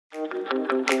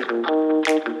Hello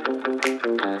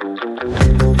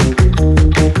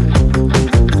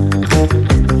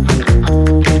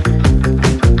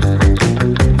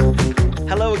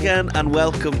again and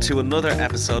welcome to another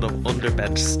episode of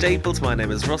Underbench Staples. My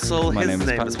name is Russell. My His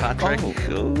name is Patrick.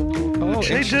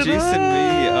 Introducing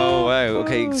me. Oh, wow.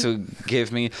 Okay, so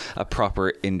give me a proper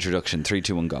introduction. 3,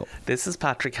 2, 1, go. This is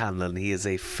Patrick Hanlon. He is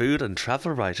a food and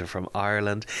travel writer from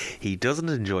Ireland. He doesn't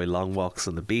enjoy long walks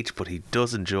on the beach, but he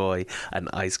does enjoy an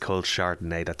ice-cold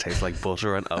Chardonnay that tastes like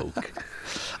butter and oak.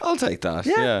 I'll take that.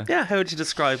 Yeah. How would you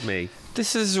describe me?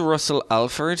 This is Russell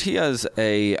Alford. He has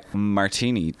a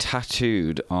martini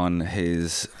tattooed on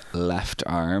his left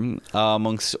arm,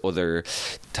 amongst other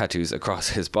tattoos across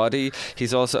his body.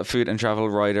 He's also a food and travel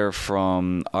writer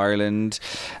from Ireland,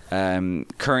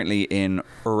 currently in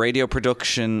radio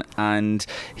production, and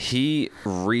he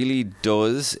really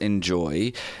does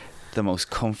enjoy the most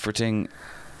comforting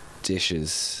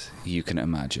dishes you can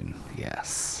imagine.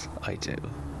 Yes, I do.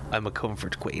 I'm a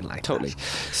comfort queen like Totally. that.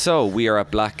 So we are at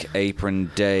Black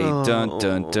Apron Day. Oh. Dun,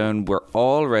 dun, dun. We're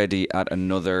already at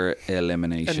another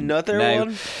elimination. Another now,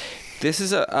 one? This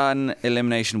is an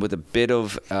elimination with a bit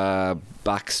of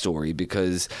backstory,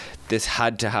 because this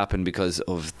had to happen because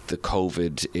of the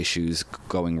COVID issues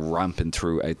going rampant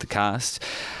throughout the cast.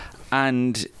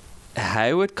 And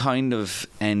how it kind of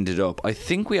ended up, I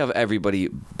think we have everybody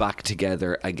back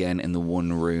together again in the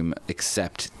one room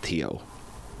except Theo.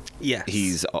 Yes.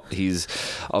 He's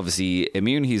obviously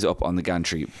immune. He's up on the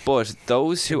gantry. But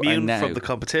those who immune are now from the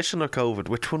competition or COVID?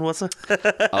 Which one was it?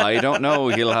 I don't know.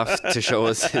 He'll have to show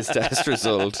us his test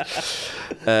result.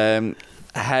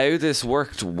 How this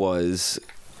worked was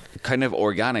kind of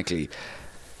organically.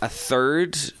 A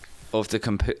third of the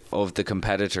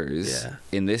competitors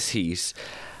in this heat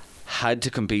had to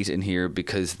compete in here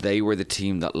because they were the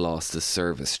team that lost the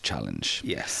service challenge.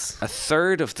 Yes. A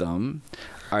third of them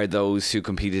are those who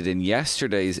competed in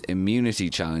yesterday's immunity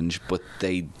challenge, but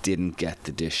they didn't get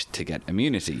the dish to get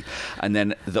immunity. And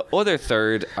then the other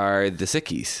third are the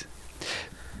sickies.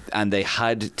 And they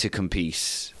had to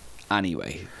compete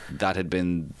anyway. That had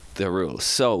been the rule.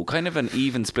 So kind of an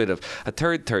even split of a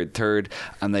third,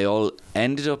 and they all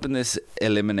ended up in this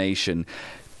elimination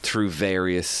through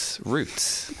various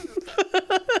routes.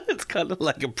 It's kind of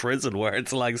like a prison where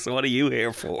it's like, so what are you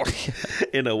here for?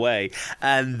 In a way.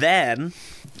 And then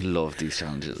Love these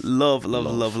challenges. Love.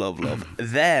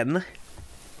 Then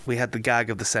we had the gag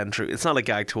of the century. It's not a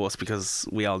gag to us because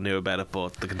we all knew about it,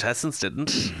 but the contestants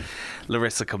didn't.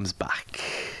 Larissa comes back.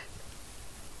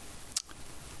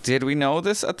 Did we know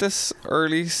this at this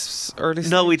early stage?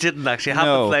 No, we didn't actually. It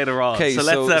happened later on. Okay, so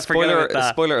let's forget about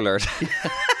that. Spoiler alert.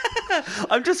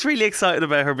 I'm just really excited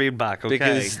about her being back, okay?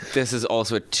 Because this is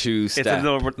also a two-step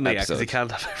episode. because you can't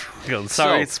have everyone going.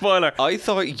 Sorry, spoiler. I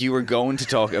thought you were going to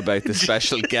talk about the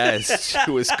special guest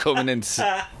who was coming in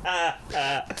to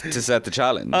set the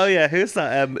challenge. Oh yeah, who's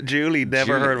that? Julie,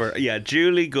 never Julie. heard of her. Yeah,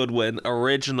 Julie Goodwin,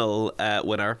 original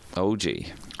winner.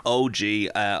 OG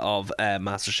of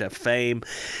MasterChef fame,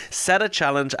 set a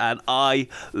challenge, and I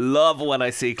love when I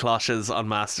see cloches on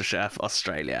MasterChef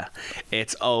Australia.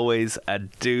 It's always a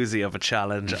doozy of a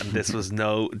challenge, and this was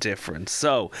no different.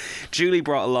 So Julie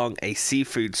brought along a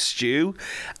seafood stew,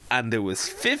 and there was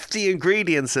 50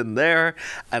 ingredients in there,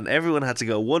 and everyone had to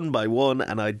go one by one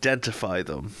and identify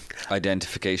them.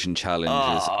 Identification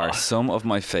challenges are some of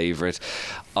my favourite.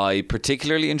 I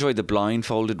particularly enjoy the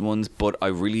blindfolded ones, but I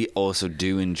really also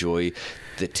do enjoy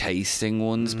the tasting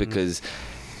ones because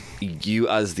you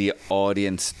as the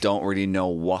audience don't really know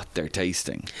what they're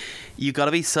tasting. You got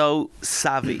to be so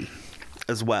savvy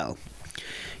as well.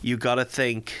 You got to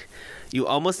think, you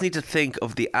almost need to think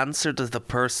of the answer that the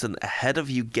person ahead of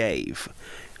you gave.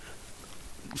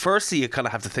 Firstly, you kind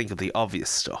of have to think of the obvious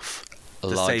stuff.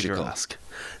 Logical.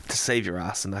 To save your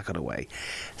ass in that kind of way.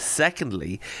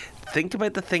 Secondly, think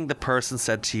about the thing the person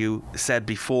said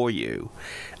before you,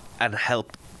 and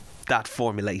help that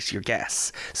formulate your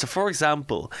guess. So for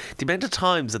example, the amount of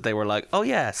times that they were like, oh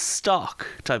yeah, stock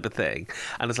type of thing,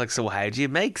 and it's like, so how do you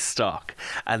make stock?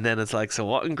 And then it's like, so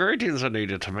what ingredients are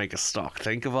needed to make a stock?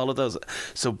 Think of all of those.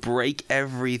 So break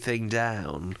everything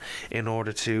down in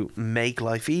order to make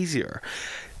life easier.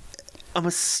 I'm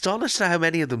astonished at how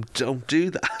many of them don't do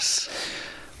that.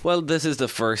 Well, this is the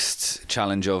first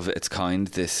challenge of its kind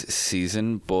this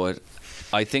season, but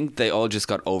I think they all just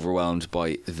got overwhelmed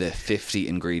by the 50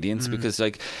 ingredients because,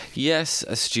 like, yes,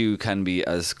 a stew can be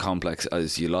as complex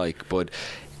as you like, but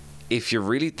if you're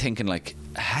really thinking, like,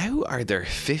 how are there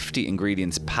 50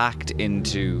 ingredients packed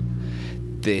into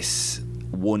this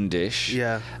one dish?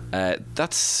 Yeah.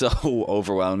 That's so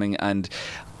overwhelming, and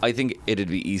I think it'd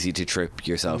be easy to trip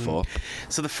yourself up.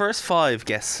 So the first 5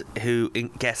 guess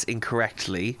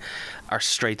incorrectly are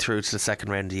straight through to the second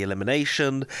round of the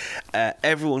elimination.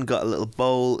 Everyone got a little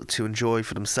bowl to enjoy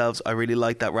for themselves. I really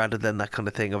like that, rather than that kind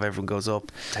of thing of everyone goes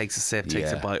up, takes a sip,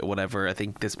 takes a bite or whatever. I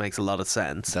think this makes a lot of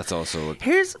sense. That's also a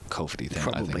COVID thing,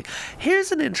 probably. I think.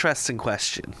 Here's an interesting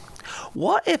question.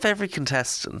 What if every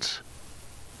contestant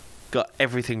got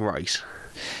everything right?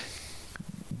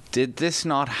 Did this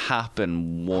not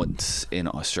happen once in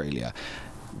Australia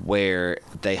where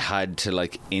they had to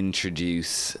like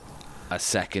introduce a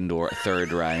second or a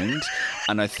third round?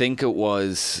 And I think it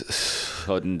was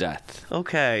sudden death.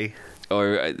 Okay.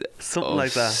 Or something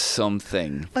like that.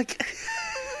 Something. Like,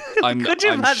 could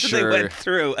you imagine they went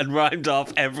through and rhymed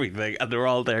off everything and they're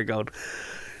all there going,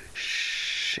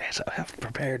 shit, I haven't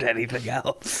prepared anything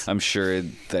else. I'm sure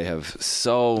they have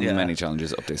so many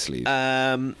challenges up their sleeve.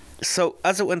 So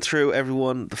as it went through,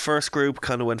 everyone, the first group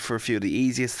kind of went for a few of the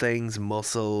easiest things: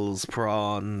 mussels,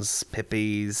 prawns,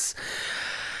 pippies.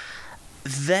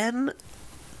 Then,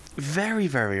 very,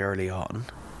 very early on,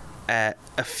 a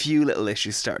few little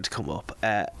issues started to come up.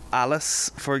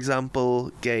 Alice, for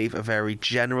example, gave a very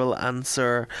general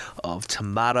answer of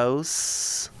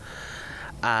tomatoes,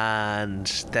 and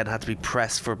then had to be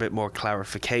pressed for a bit more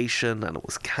clarification, and it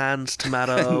was canned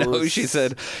tomatoes. No, she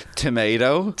said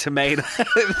tomato.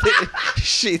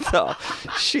 she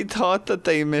thought that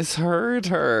they misheard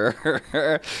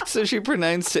her, so she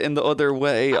pronounced it in the other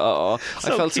way. Oh, I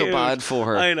felt cute. so bad for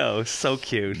her. I know, so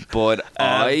cute. But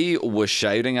I was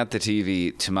shouting at the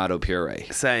TV, tomato puree.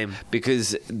 Same.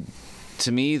 Because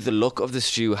to me, the look of the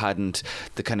stew hadn't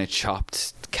the kind of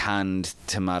chopped, canned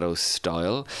tomato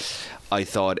style. I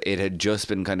thought it had just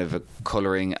been kind of a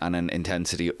colouring and an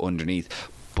intensity underneath.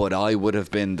 But I would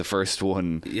have been the first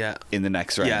one in the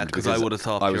next round. Yeah, because I would have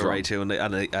thought puree too, and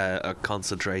a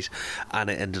concentrate, and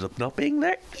it ended up not being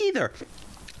there either.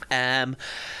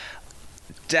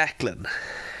 Declan.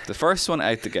 The first one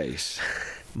out the gate.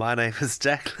 My name is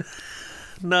Declan.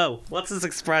 No, what's his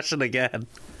expression again?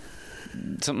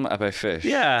 Something about fish.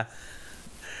 Yeah.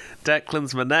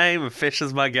 Declan's my name and fish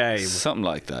is my game. Something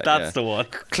like that. That's the one.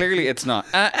 Clearly it's not.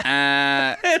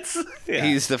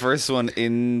 He's the first one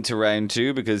into round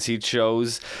 2 because he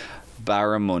chose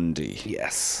barramundi.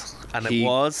 Yes. And he it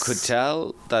was... could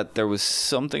tell that there was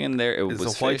something in there. It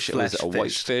was fish. It was a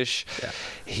white fish. Yeah.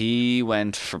 He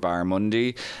went for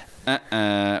barramundi.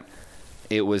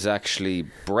 It was actually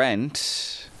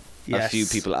Brent, a few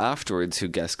people afterwards, who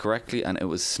guessed correctly, and it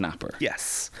was snapper.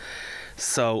 Yes.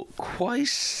 So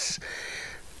quite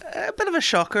a bit of a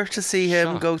shocker to see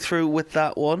him go through with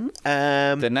that one.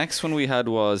 The next one we had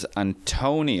was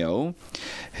Antonio,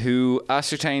 who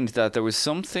ascertained that there was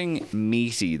something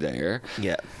meaty there.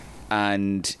 Yeah.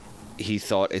 And he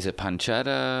thought, is it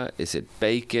pancetta? Is it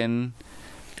bacon?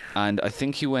 And I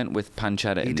think he went with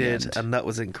pancetta in the end. He did, and that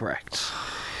was incorrect.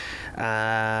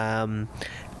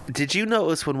 Did you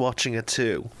notice when watching it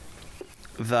too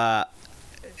that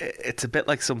it's a bit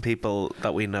like some people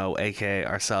that we know, aka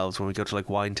ourselves, when we go to like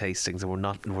wine tastings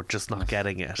and we're just not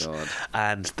getting it. God.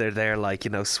 And they're there like,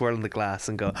 swirling the glass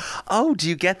and go, oh, do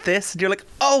you get this? And you're like,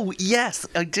 oh yes,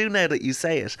 I do now that you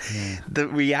say it. The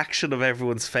reaction of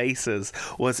everyone's faces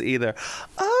was either,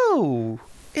 oh,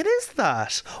 it is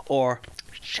that, or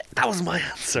shit, that was my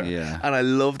answer. And I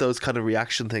love those kind of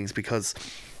reaction things, because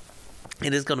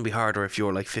it is going to be harder if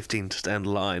you're like 15 down the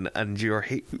line and you're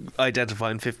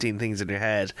identifying 15 things in your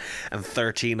head and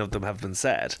 13 of them have been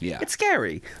said. Yeah. It's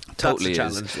scary. Totally.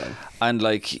 That's the challenge, though. And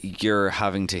like, you're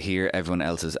having to hear everyone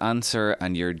else's answer,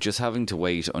 and you're just having to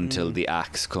wait until the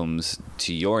axe comes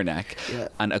to your neck. Yeah.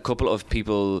 And a couple of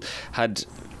people had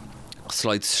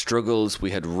slight struggles.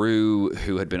 We had Rue,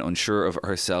 who had been unsure of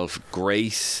herself.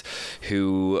 Grace,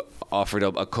 who offered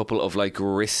up a couple of like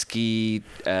risky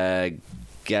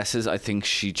guesses. I think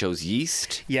she chose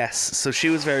yeast. Yes, so she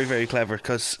was very, very clever,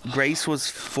 because Grace was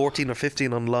 14 or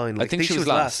 15 online. Like, I think she was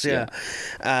last.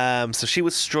 So she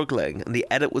was struggling, and the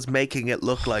edit was making it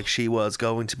look like she was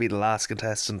going to be the last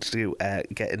contestant to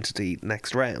get into the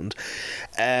next round.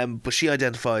 But she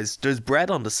identifies there's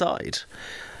bread on the side.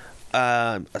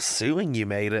 Assuming you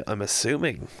made it, I'm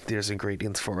assuming there's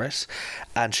ingredients for it.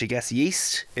 And she guessed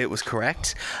yeast. It was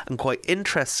correct. And quite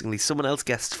interestingly, someone else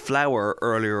guessed flour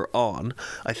earlier on,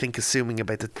 I think assuming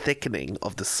about the thickening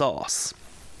of the sauce.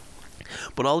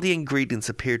 But all the ingredients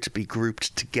appeared to be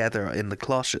grouped together in the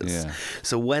cloches. Yeah.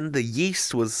 So when the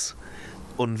yeast was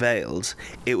unveiled,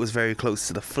 it was very close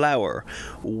to the flour,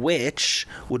 which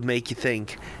would make you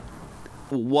think,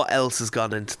 what else has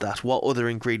gone into that? What other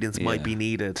ingredients might be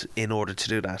needed in order to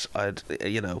do that?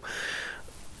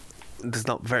 there's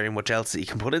not very much else that you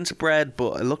can put into bread,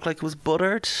 but it looked like it was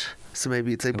buttered. So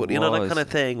maybe you'd say, but you know, that kind of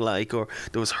thing, like, or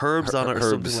there was herbs on it or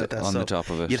something like that. On so the top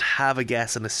of it. You'd have a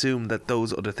guess and assume that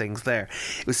those other things there.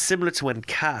 It was similar to when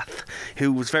Kath,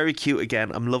 who was very cute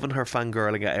again, I'm loving her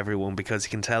fangirling at everyone because you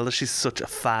can tell that she's such a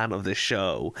fan of this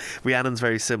show. Rhiannon's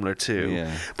very similar too.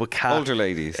 Yeah. But Kath, older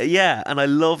ladies. Yeah, and I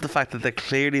love the fact that they're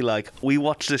clearly like, we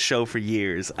watched this show for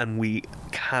years and we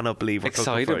cannot believe we're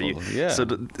cooking for you. Yeah. So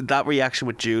that reaction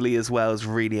with Julie as well is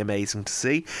really amazing to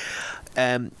see.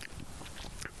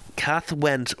 Kath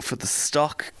went for the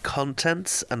stock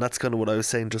contents, and that's kind of what I was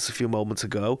saying just a few moments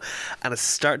ago, and it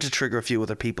started to trigger a few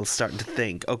other people starting to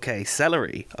think, okay,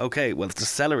 celery, okay, well, it's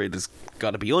just celery, there's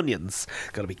got to be onions,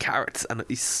 got to be carrots, and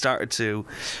he started to...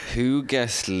 Who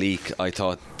guessed leek? I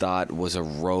thought that was a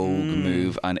rogue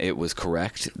move, and it was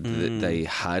correct that they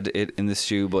had it in the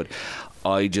stew, but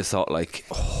I just thought, like,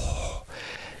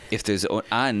 if there's,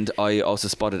 and I also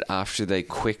spotted after they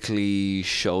quickly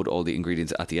showed all the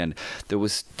ingredients at the end, there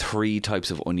was 3 types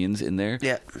of onions in there.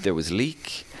 Yeah. There was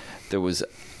leek, there was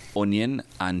onion,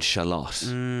 and shallot.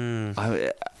 And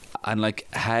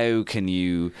like, how can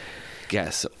you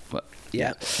guess?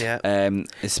 Yeah.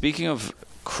 Speaking of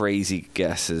crazy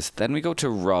guesses, then we go to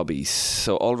Robbie.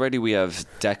 So already we have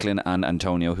Declan and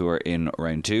Antonio who are in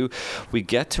round 2. We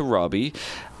get to Robbie,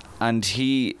 and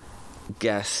he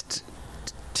guessed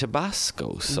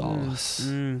Tabasco sauce.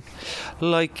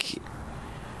 Like,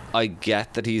 I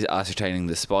get that he's ascertaining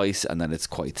the spice and that it's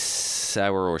quite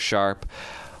sour or sharp,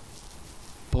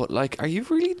 but like, are you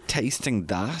really tasting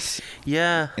that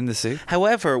in the soup?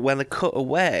 However, when it cut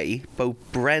away, both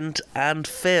Brent and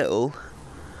Phil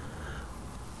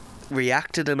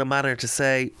reacted in a manner to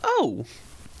say, oh,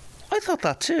 I thought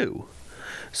that too.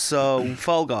 So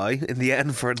fall guy in the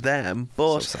end for them,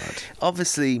 but So sad.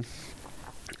 obviously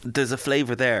there's a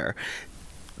flavour there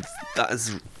that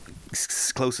is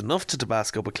close enough to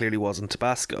Tabasco, but clearly wasn't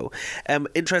Tabasco.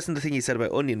 Interesting the thing you said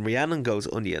about onion. Rhiannon goes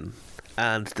onion,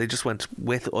 and they just went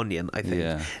with onion, I think.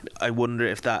 Yeah. I wonder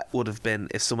if that would have been,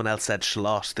 if someone else said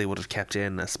shallot, they would have kept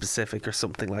in a specific or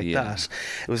something like that.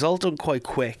 It was all done quite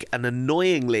quick, and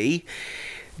annoyingly,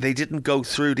 they didn't go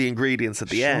through the ingredients at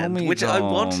the end, which I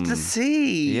wanted to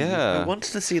see. Yeah. I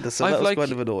wanted to see this, so that was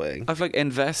kind of annoying. I've like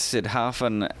invested half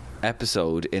an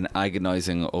episode in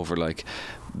agonizing over like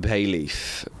bay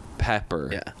leaf,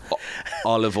 pepper,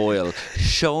 olive oil.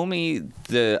 Show me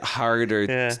the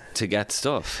harder to get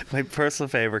stuff. My personal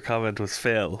favourite comment was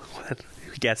Phil when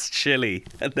he guessed chili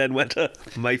and then went to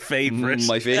my favourite.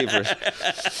 My favourite.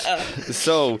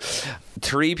 So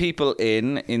 3 people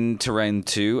into round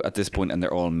 2 at this point, and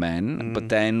they're all men. But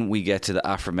then we get to the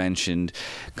aforementioned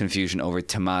confusion over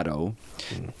tomato.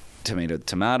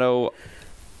 Tomato.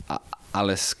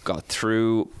 Alice got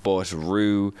through, but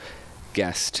Rue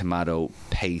guessed tomato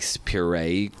paste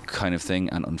puree kind of thing,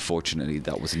 and unfortunately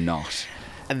that was not.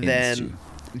 And then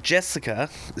Jessica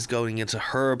is going into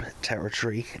herb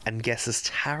territory and guesses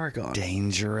tarragon.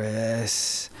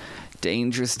 Dangerous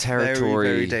territory.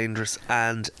 Very, very dangerous,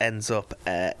 and ends up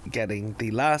getting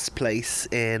the last place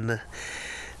in...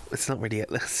 It's not really.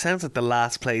 It sounds like the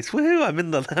last place. Woohoo! I'm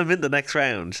in the next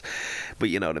round, but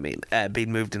you know what I mean.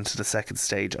 Being moved into the second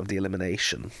stage of the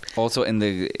elimination. Also, in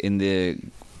the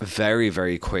very,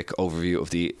 very quick overview of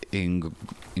the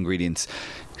ingredients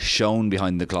shown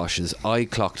behind the cloches, I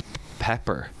clocked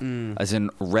pepper, as in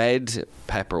red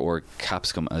pepper or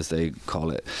capsicum, as they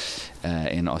call it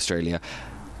in Australia.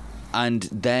 And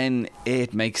then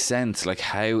it makes sense. Like,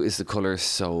 how is the colour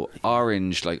so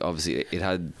orange? Like, obviously, it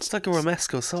had... It's like a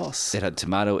romesco sauce. It had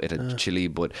tomato, it had chili,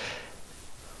 but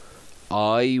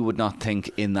I would not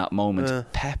think in that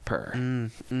moment pepper.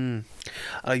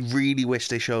 I really wish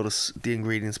they showed us the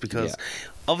ingredients, because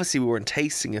obviously we weren't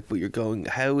tasting it, but you're going,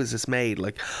 how is this made?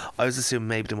 Like, I was assuming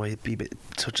maybe there might be a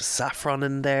touch of saffron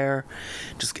in there,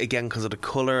 just again because of the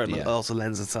colour, and it also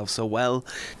lends itself so well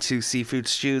to seafood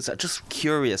stews. I'm just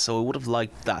curious, so I would have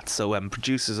liked that. So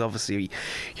producers, obviously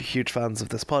you're huge fans of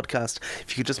this podcast,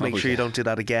 if you could just make sure you don't do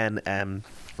that again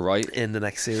right in the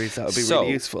next series, that would be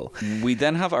really useful. We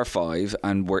then have our 5,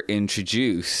 and we're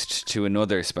introduced to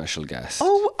another special guest.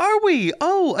 Oh, are we?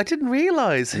 Oh, I didn't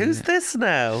realise. Who's this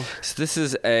now? So this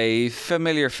is a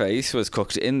familiar face who has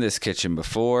cooked in this kitchen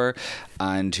before,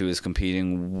 and who is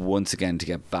competing once again to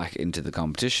get back into the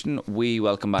competition. We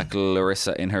welcome back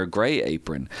Larissa in her grey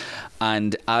apron.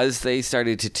 And as they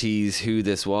started to tease who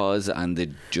this was and the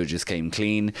judges came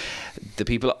clean, the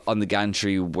people on the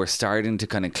gantry were starting to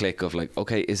kind of click of like,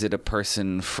 okay, is it a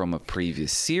person from a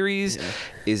previous series? Yeah.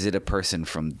 Is it a person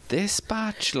from this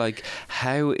batch? Like,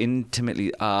 how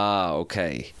intimately...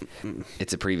 okay.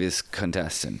 It's a previous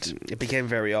contestant. It became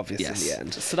very obvious in the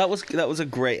end. So that was a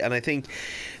great... And I think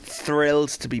thrilled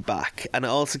to be back. And it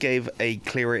also gave a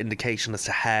clearer indication as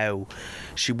to how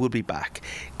she would be back.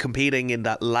 Competing in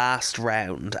that last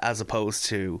round as opposed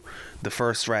to the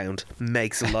first round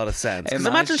makes a lot of sense. Because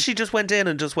imagine she just went in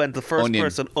and just went the first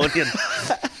person,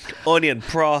 onion,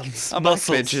 prawns,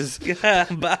 mussels. Bitches. Yeah,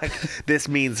 I'm back. This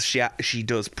means she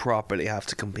does properly have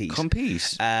to compete.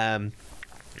 And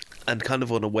kind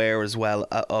of unaware as well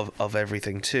of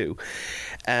everything too.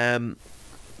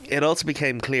 It also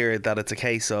became clear that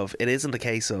it isn't a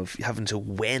case of having to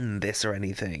win this or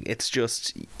anything. It's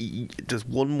just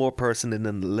one more person in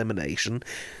an elimination.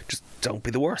 Just don't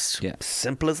be the worst. Yeah.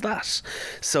 Simple as that.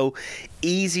 So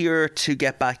easier to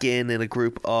get back in a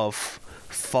group of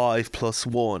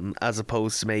 5+1 as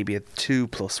opposed to maybe a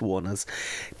 2+1, as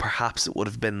perhaps it would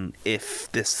have been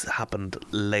if this happened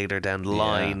later down the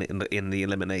line in the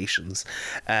eliminations,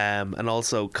 and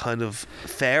also kind of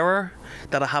fairer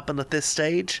that it happened at this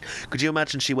stage. Could you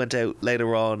imagine she went out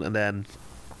later on and then,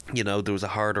 you know, there was a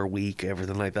harder week,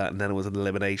 everything like that, and then it was an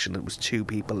elimination, it was 2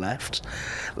 people left?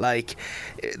 Like,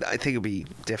 I think it'd be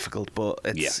difficult, but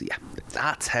it's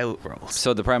that's how it rolls.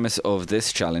 So the premise of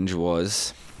this challenge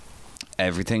was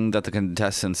everything that the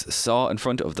contestants saw in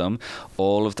front of them,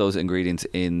 all of those ingredients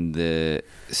in the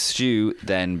stew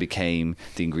then became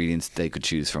the ingredients they could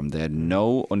choose from. They had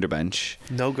no underbench,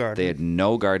 no garden. They had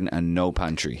no garden and no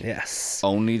pantry. Yes.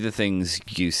 Only the things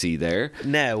you see there.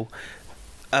 Now,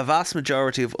 a vast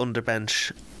majority of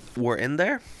underbench were in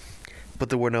there, but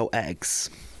there were no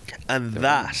eggs. And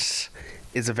that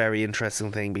is a very interesting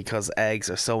thing, because eggs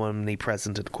are so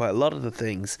omnipresent in quite a lot of the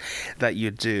things that you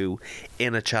do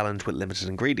in a challenge with limited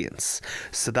ingredients.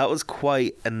 So that was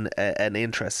quite an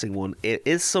interesting one. It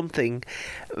is something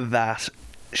that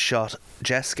shot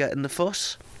Jessica in the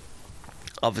foot.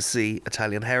 Obviously,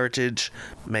 Italian heritage,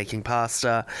 making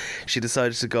pasta. She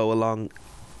decided to go along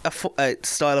a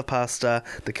style of pasta,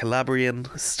 the Calabrian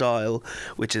style,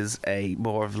 which is a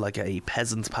more of like a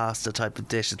peasant's pasta type of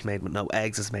dish. It's made with no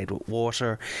eggs, it's made with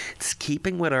water. It's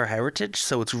keeping with our heritage,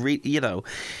 so it's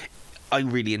I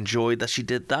really enjoyed that she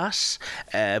did that,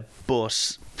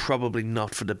 but probably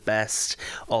not for the best.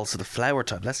 Also the flour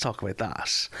type, let's talk about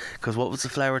that, because what was the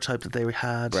flour type that they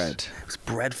had? Bread. It was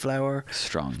bread flour.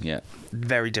 Strong, yeah.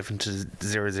 Very different to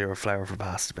 00 flour for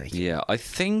pasta making. Yeah, I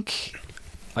think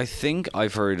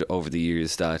I've heard over the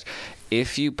years that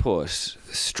if you put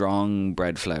strong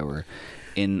bread flour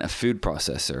in a food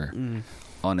processor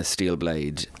on a steel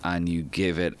blade and you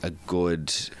give it a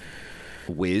good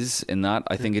whiz in that,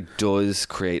 I think it does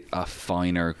create a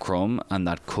finer crumb, and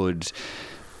that could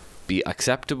be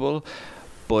acceptable.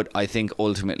 But I think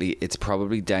ultimately it's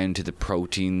probably down to the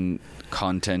protein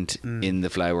content in the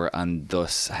flour and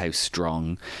thus how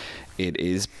strong it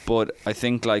is. But I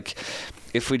think, like,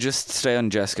 if we just stay on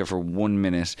Jessica for 1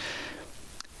 minute,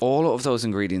 all of those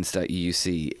ingredients that you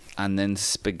see, and then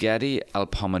spaghetti al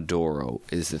pomodoro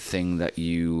is the thing that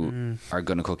you are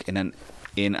going to cook in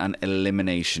an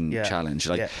elimination challenge.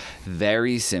 Like,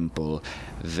 very simple,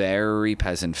 very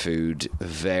peasant food,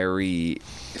 very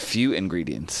few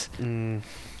ingredients.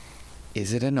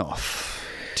 Is it enough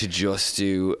to just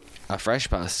do a fresh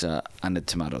pasta and a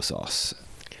tomato sauce?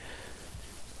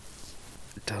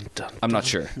 I'm not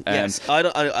sure. Yes,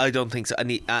 I don't think so.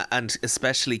 And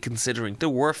especially considering there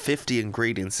were 50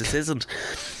 ingredients. This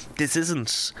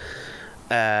isn't.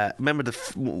 Remember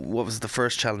what was the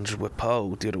first challenge with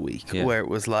Poe the other week, where it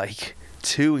was like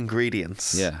 2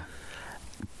 ingredients. Yeah.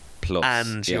 Plus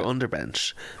and your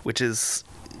underbench, which is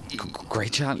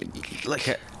great challenge.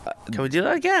 Like, can we do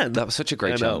that again? That was such a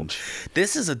great challenge.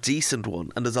 This is a decent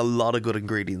one, and there's a lot of good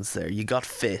ingredients there. You got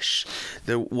fish.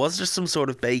 There was just some sort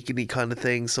of bacony kind of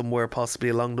thing somewhere possibly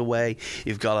along the way.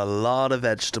 You've got a lot of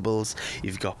vegetables.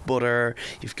 You've got butter.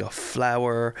 You've got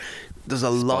flour. There's a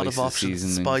lot of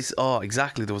options. Spice. Oh,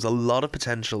 exactly. There was a lot of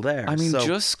potential there. I mean,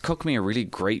 just cook me a really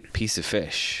great piece of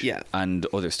fish. Yeah. And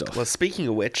other stuff. Well, speaking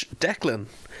of which, Declan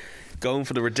going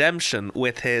for the redemption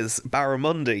with his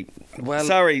barramundi. Well,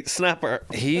 sorry, snapper.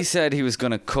 He said he was going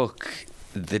to cook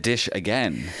the dish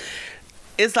again.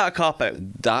 Is that a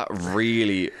cop-out? That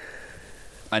really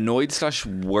annoyed /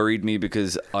 worried me,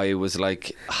 because I was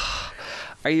like,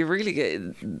 are you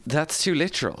really that's too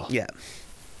literal. Yeah.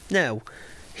 Now,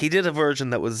 He did a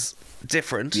version that was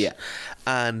different, Yeah.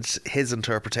 and his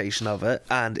interpretation of it,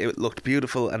 and it looked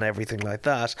beautiful and everything like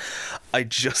that. I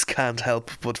just can't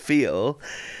help but feel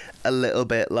a little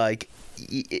bit like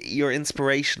your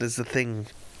inspiration is the thing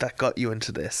that got you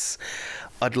into this.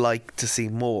 I'd like to see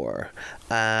more.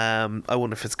 I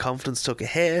wonder if his confidence took a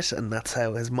hit and that's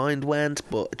how his mind went,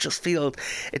 but it just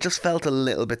felt a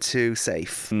little bit too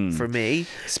safe for me.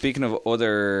 Speaking of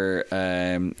other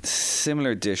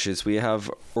similar dishes, we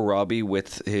have Robbie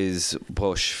with his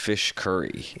bush fish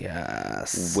curry.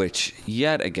 Yes. Which,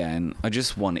 yet again, I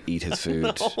just want to eat his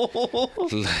food.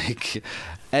 Like,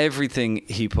 everything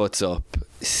he puts up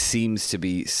seems to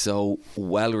be so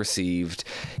well received.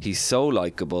 He's so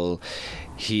likable.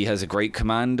 He has a great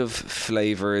command of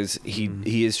flavors.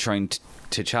 He is trying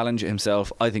to challenge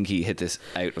himself. I think he hit this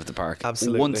out of the park.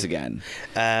 Absolutely. Once again.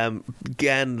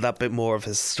 Again, that bit more of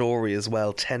his story as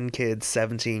well. 10 kids,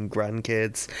 17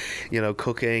 grandkids,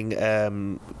 cooking,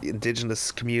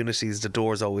 indigenous communities, the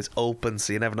door's always open,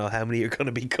 so you never know how many you're going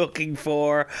to be cooking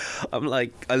for. I'm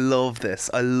like, I love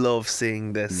this. I love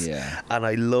seeing this. Yeah. And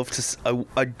I love to,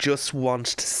 I just want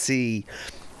to see,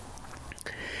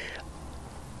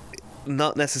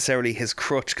 not necessarily his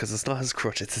crutch, because it's not his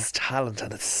crutch, it's his talent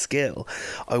and his skill.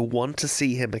 I want to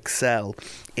see him excel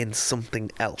in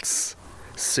something else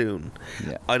soon.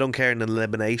 Yeah. I don't care in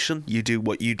elimination. You do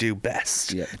what you do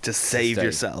best to save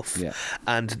yourself. Yeah.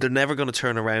 And they're never going to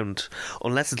turn around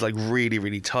unless it's like really,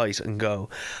 really tight and go,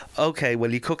 okay,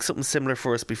 well, you cooked something similar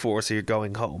for us before, so you're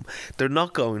going home. They're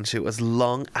not going to, as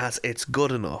long as it's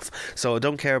good enough. So I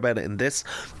don't care about it in this,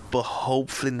 but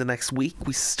hopefully in the next week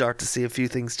we start to see a few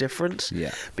things different.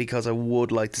 Yeah. Because I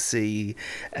would like to see,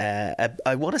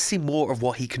 I want to see more of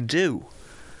what he can do.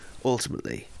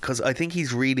 Ultimately, because I think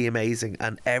he's really amazing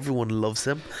and everyone loves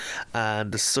him,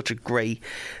 and there's such a great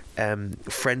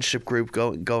friendship group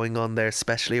going on there,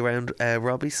 especially around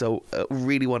Robbie. So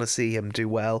really want to see him do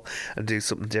well and do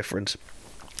something different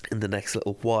in the next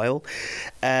little while.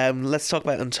 Let's talk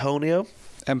about Antonio.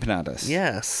 Empanadas.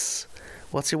 Yes.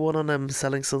 What's your one on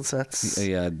selling sunsets?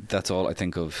 Yeah, that's all I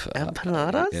think of.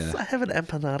 Empanadas? Yeah. I have an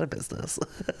empanada business.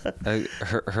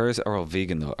 Hers are all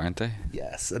vegan though, aren't they?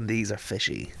 Yes, and these are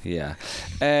fishy. Yeah.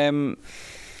 The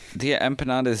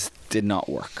empanadas did not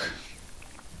work.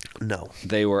 No.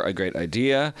 They were a great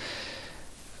idea,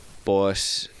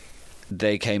 but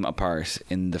they came apart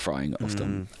in the frying of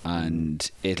them. And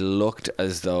it looked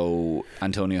as though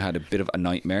Antonio had a bit of a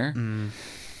nightmare.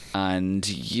 And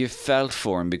you felt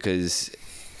for him because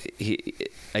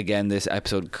this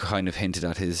episode kind of hinted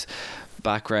at his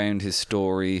background, his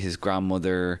story, his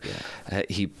grandmother.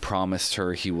 He promised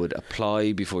her he would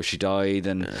apply before she died,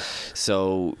 and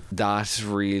so that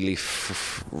really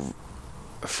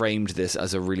framed this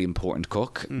as a really important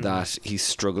cook that he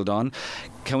struggled on.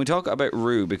 Can we talk about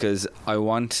Rue? Because I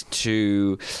want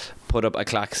to put up a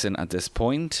klaxon at this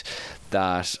point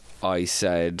that I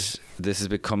said this is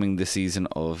becoming the season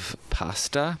of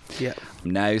pasta. Yeah. I'm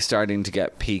now starting to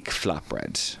get peak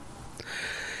flatbread.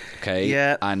 Okay.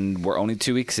 Yeah. And we're only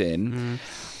 2 weeks in.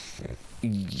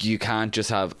 You can't just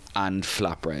have and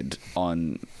flatbread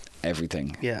on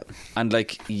everything. Yeah. And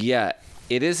it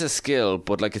is a skill,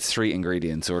 but it's 3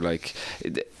 ingredients, or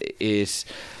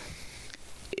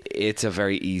it's a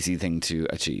very easy thing to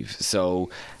achieve.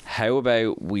 So how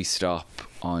about we stop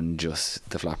on just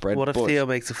the flatbread? What if Theo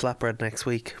makes a flatbread next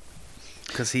week?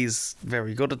 Because he's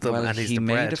very good at them, and he's he the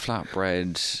made bread. a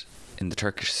flatbread in the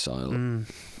Turkish style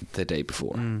the day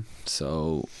before.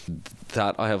 So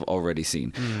that I have already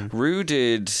seen. Rue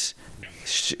did...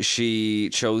 She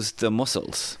chose the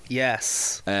mussels.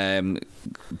 Yes.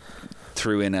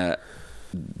 Threw in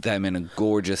them in a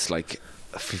gorgeous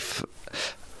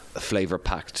flavor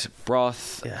packed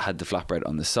broth. Had the flatbread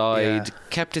on the side.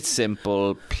 Kept it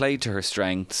simple. Played to her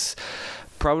strengths.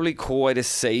 Probably quite a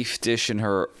safe dish in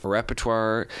her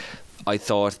repertoire. I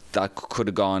thought that could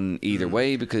have gone either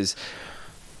way, because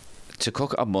to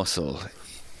cook a mussel,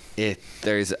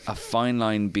 there's a fine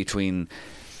line between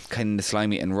kind of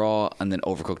slimy and raw, and then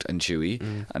overcooked and chewy,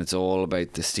 and it's all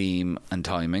about the steam and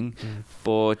timing.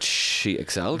 But she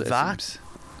excelled. That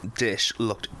dish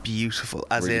looked beautiful,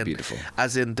 Really beautiful.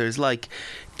 As in, there's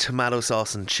tomato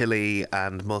sauce and chili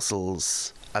and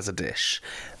mussels as a dish.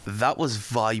 That was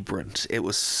vibrant. It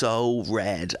was so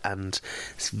red and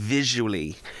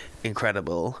visually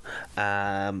incredible.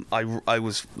 I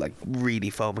was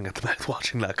really foaming at the mouth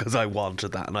watching that, because I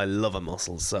wanted that, and I love a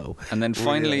mussel. So, and then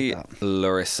finally,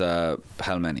 Larissa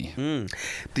Pelmeni,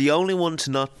 the only one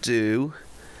to not do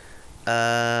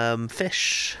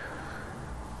fish.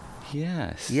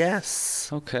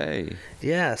 Yes. Okay.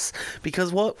 Yes,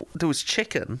 because there was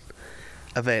chicken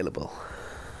available.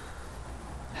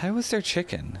 How was there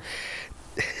chicken?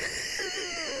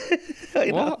 I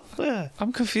know. What? Yeah.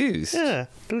 I'm confused. Yeah,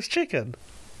 there was chicken.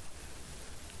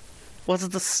 Was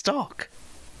it the stock?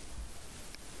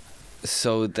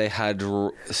 So they had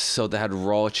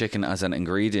raw chicken as an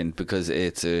ingredient because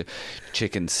it's a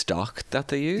chicken stock that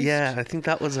they use. Yeah, I think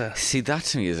that was a... See, that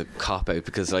to me is a cop out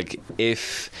because, like,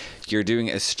 if you're doing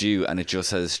a stew and it just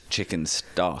has chicken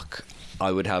stock,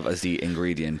 I would have as the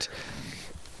ingredient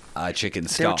chicken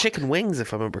stock. They were chicken wings,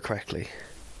 if I remember correctly.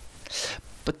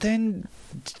 But then,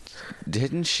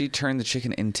 didn't she turn the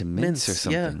chicken into mince or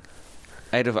something?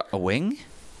 Yeah. Out of a wing?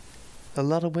 A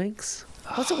lot of wings.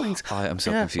 Was it wings? I'm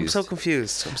so Yeah, confused. I'm so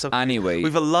confused. Anyway.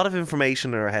 We've a lot of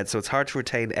information in our head, so it's hard to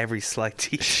retain every slight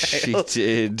detail. She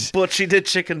did. But she did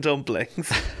chicken dumplings.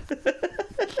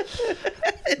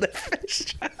 In a fish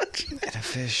challenge. In a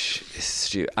fish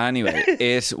stew. Anyway,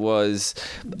 it was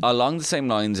along the same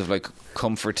lines of, like,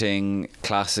 comforting,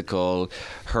 classical,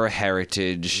 her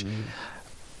heritage,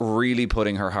 really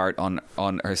putting her heart on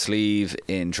her sleeve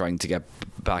in trying to get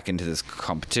back into this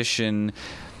competition.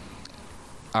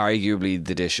 Arguably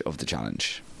the dish of the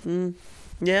challenge.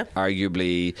 Yeah.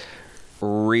 Arguably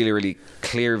really, really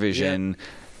clear vision,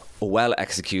 well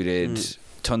executed,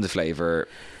 tons of flavour,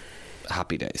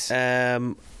 happy days. I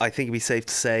think it'd be safe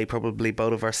to say probably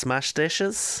both of our smash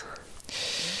dishes.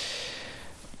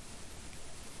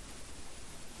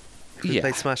 Should we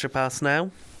play Smash or Pass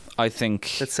now? I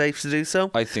think It's safe to do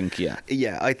so? I think, yeah.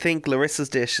 Yeah, I think Larissa's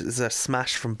dish is a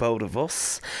smash from both of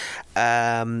us.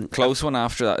 Close one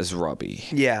after that is Robbie.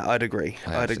 Yeah, I'd agree.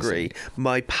 have to say.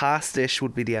 My pass dish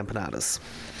would be the empanadas.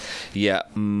 Yeah,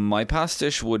 my past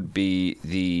dish would be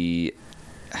the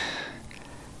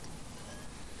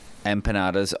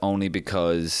empanadas only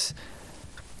because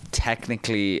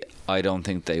technically I don't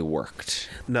think they worked.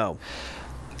 No.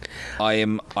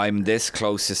 I'm this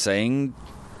close to saying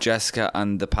Jessica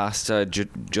and the pasta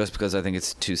just because I think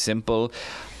it's too simple.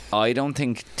 I don't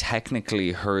think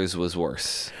technically hers was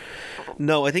worse.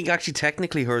 No, I think actually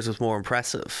technically hers was more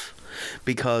impressive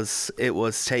because it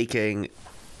was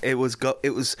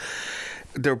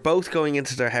they're both going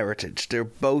into their heritage. They're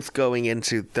both going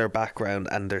into their background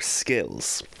and their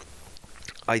skills.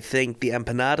 I think the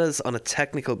empanadas on a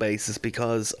technical basis,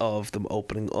 because of them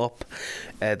opening up,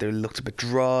 they looked a bit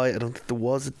dry. I don't think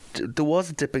there was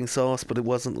a dipping sauce, but it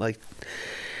wasn't like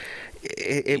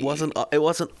it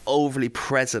wasn't overly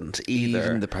present either.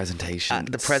 Even the presentation,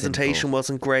 the presentation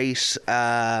wasn't great.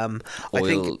 I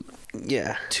think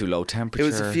too low temperature. It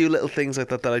was a few little things like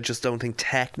that I just don't think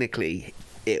technically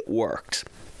it worked.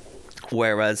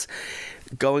 Whereas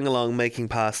going along making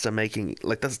pasta,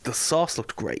 the sauce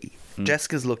looked great.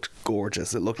 Jessica's looked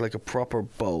gorgeous. It looked like a proper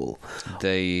bowl.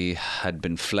 They had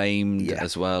been flamed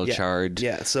as well, charred.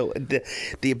 Yeah, so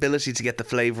the ability to get the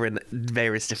flavour in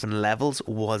various different levels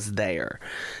was there.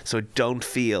 So I don't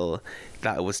feel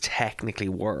that it was technically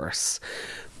worse.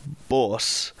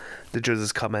 But the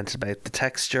judges commented about the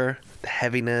texture, the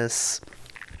heaviness,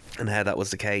 and how that was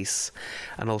the case.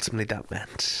 And ultimately that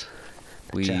meant...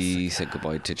 We said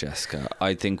goodbye to Jessica.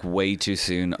 I think way too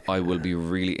soon. I will be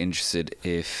really interested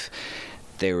if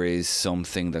there is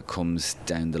something that comes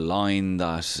down the line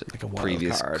that like a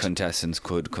previous contestants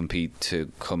could compete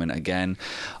to come in again.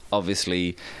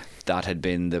 Obviously, that had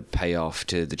been the payoff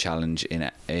to the challenge in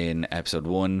episode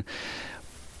 1.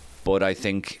 But I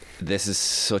think this is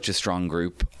such a strong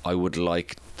group. I would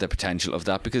like the potential of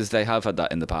that because they have had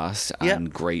that in the past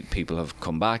and great people have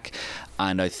come back.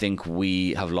 And I think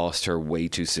we have lost her way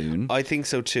too soon. I think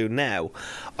so too. Now,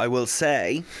 I will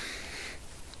say,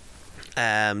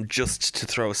 just to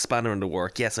throw a spanner in the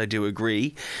work, yes, I do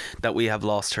agree that we have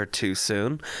lost her too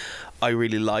soon. I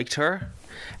really liked her.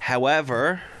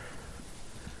 However...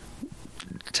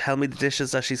 Tell me the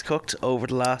dishes that she's cooked over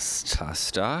the last...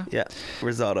 Pasta. Yeah.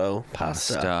 Risotto.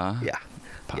 Pasta. Yeah.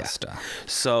 Pasta. Yeah.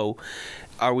 So,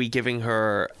 are we giving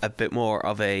her a bit more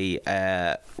of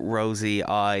a rosy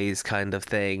eyes kind of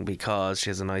thing because she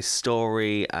has a nice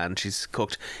story and she's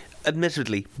cooked...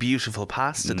 admittedly beautiful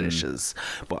pasta dishes,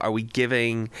 but are we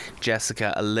giving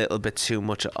Jessica a little bit too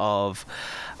much of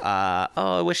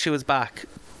I wish she was back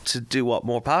to do what,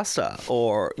 more pasta,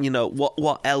 or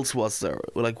what else was there,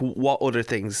 like what other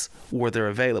things were there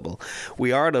available?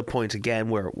 We are at a point again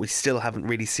where we still haven't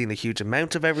really seen a huge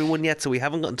amount of everyone yet, so we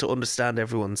haven't gotten to understand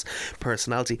everyone's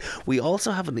personality. We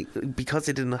also haven't, because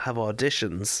they didn't have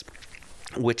auditions,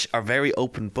 which are very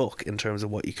open book in terms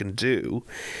of what you can do.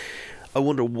 I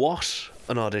wonder what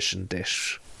an audition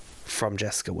dish from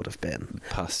Jessica would have been.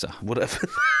 Pasta. Would have.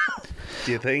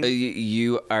 Do you think?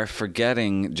 You are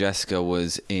forgetting Jessica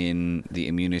was in the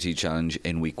immunity challenge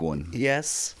in week 1.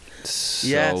 Yes. So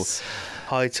yes.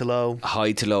 High to low.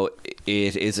 High to low,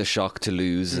 it is a shock to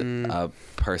lose a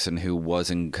person who was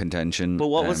in contention. But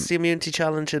what was the immunity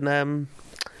challenge in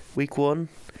week 1?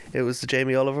 It was the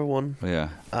Jamie Oliver one.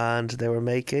 Yeah. And they were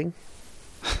making...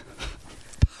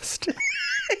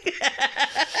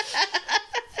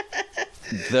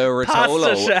 The Rotolo,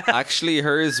 Pasta chef. actually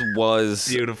hers was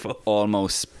Beautiful.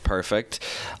 almost perfect.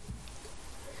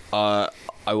 I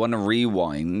want to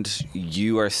rewind.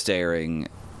 You are staring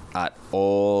at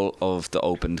all of the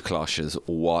opened cloches.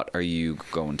 What are you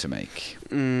going to make?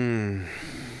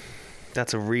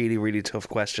 That's a really, really tough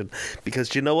question. Because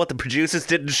do you know what? The producers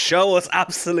didn't show us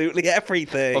absolutely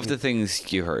everything. Of the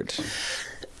things you heard.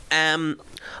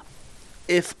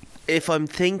 If I'm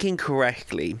thinking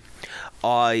correctly,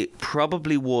 I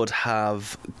probably would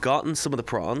have gotten some of the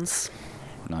prawns.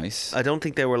 Nice. I don't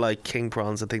think they were like king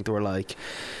prawns. I think they were like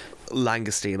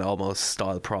langoustine almost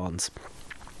style prawns.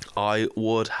 I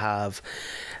would have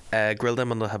grilled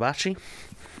them on the hibachi.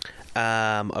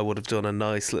 I would have done a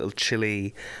nice little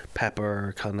chili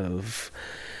pepper kind of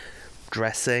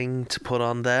dressing to put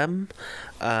on them,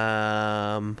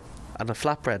 and a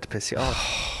flatbread to piss you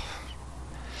off.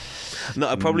 No,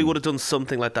 I probably would have done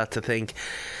something like that to think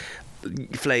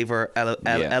flavour,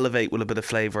 elevate with a bit of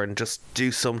flavour, and just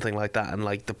do something like that. And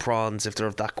like the prawns, if they're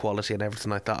of that quality and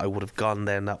everything like that, I would have gone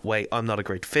then that way. I'm not a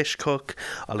great fish cook.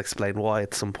 I'll explain why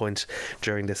at some point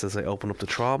during this as I open up the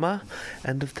trauma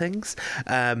end of things.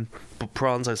 But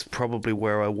prawns is probably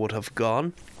where I would have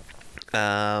gone.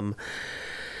 Or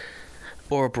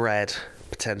bread,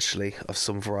 potentially, of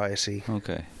some variety.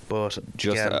 Okay. But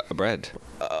just again, a bread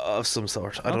of some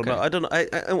sort. I don't know.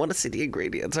 I want to see the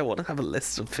ingredients. I want to have a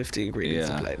list of 50 ingredients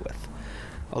to play with.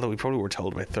 Although we probably were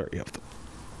told about 30 of them.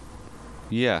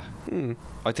 Yeah.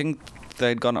 I think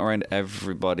they'd gone around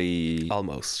everybody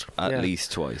almost at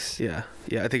least twice. Yeah.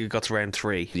 I think it got to round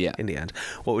 3 in the end.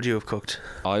 What would you have cooked?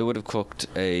 I would have cooked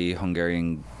a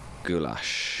Hungarian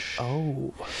goulash.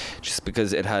 Oh. Just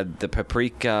because it had the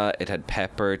paprika, it had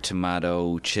pepper,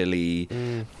 tomato, chili,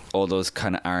 all those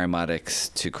kind of aromatics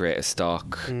to create a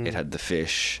stock. It had the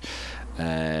fish.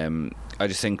 I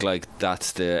just think like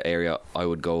that's the area I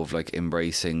would go of, like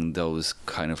embracing those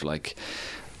kind of like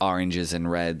oranges and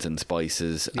reds and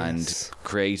spices and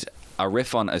create a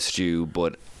riff on a stew,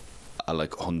 but a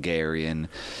like Hungarian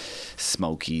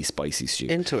smoky spicy stew.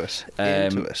 Into it.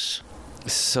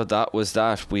 So that was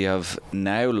that. We have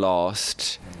now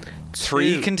lost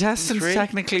 3 contestants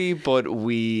technically, but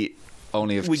we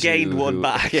only have 2. We gained 1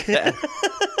 back. Yeah.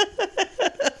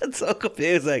 It's so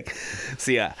confusing.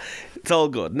 So yeah, it's all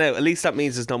good. Now, at least that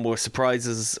means there's no more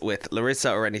surprises with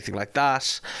Larissa or anything like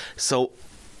that. So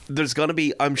there's going to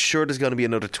be, I'm sure there's going to be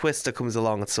another twist that comes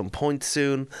along at some point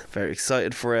soon. Very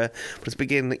excited for it. But it's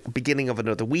beginning of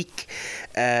another week.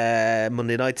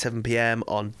 Monday night, 7 p.m.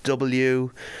 on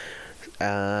W.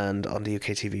 And on the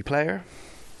UK TV player.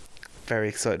 Very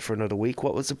excited for another week.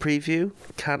 What was the preview?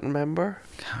 Can't remember.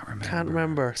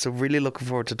 So really looking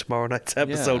forward to tomorrow night's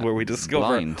episode where we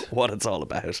discover what it's all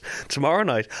about. Tomorrow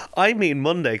night, I mean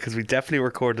Monday, because we definitely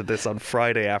recorded this on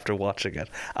Friday after watching it.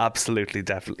 Absolutely,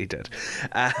 definitely did.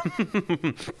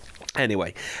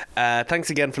 Anyway, thanks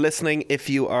again for listening. If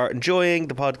you are enjoying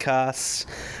the podcast,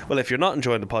 well, if you're not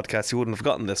enjoying the podcast, you wouldn't have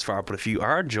gotten this far, but if you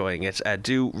are enjoying it,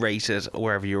 do rate it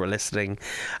wherever you are listening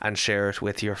and share it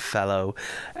with your fellow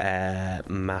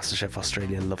MasterChef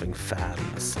Australia loving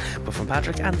fans. But from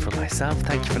Patrick and from myself,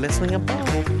 thank you for listening and bye.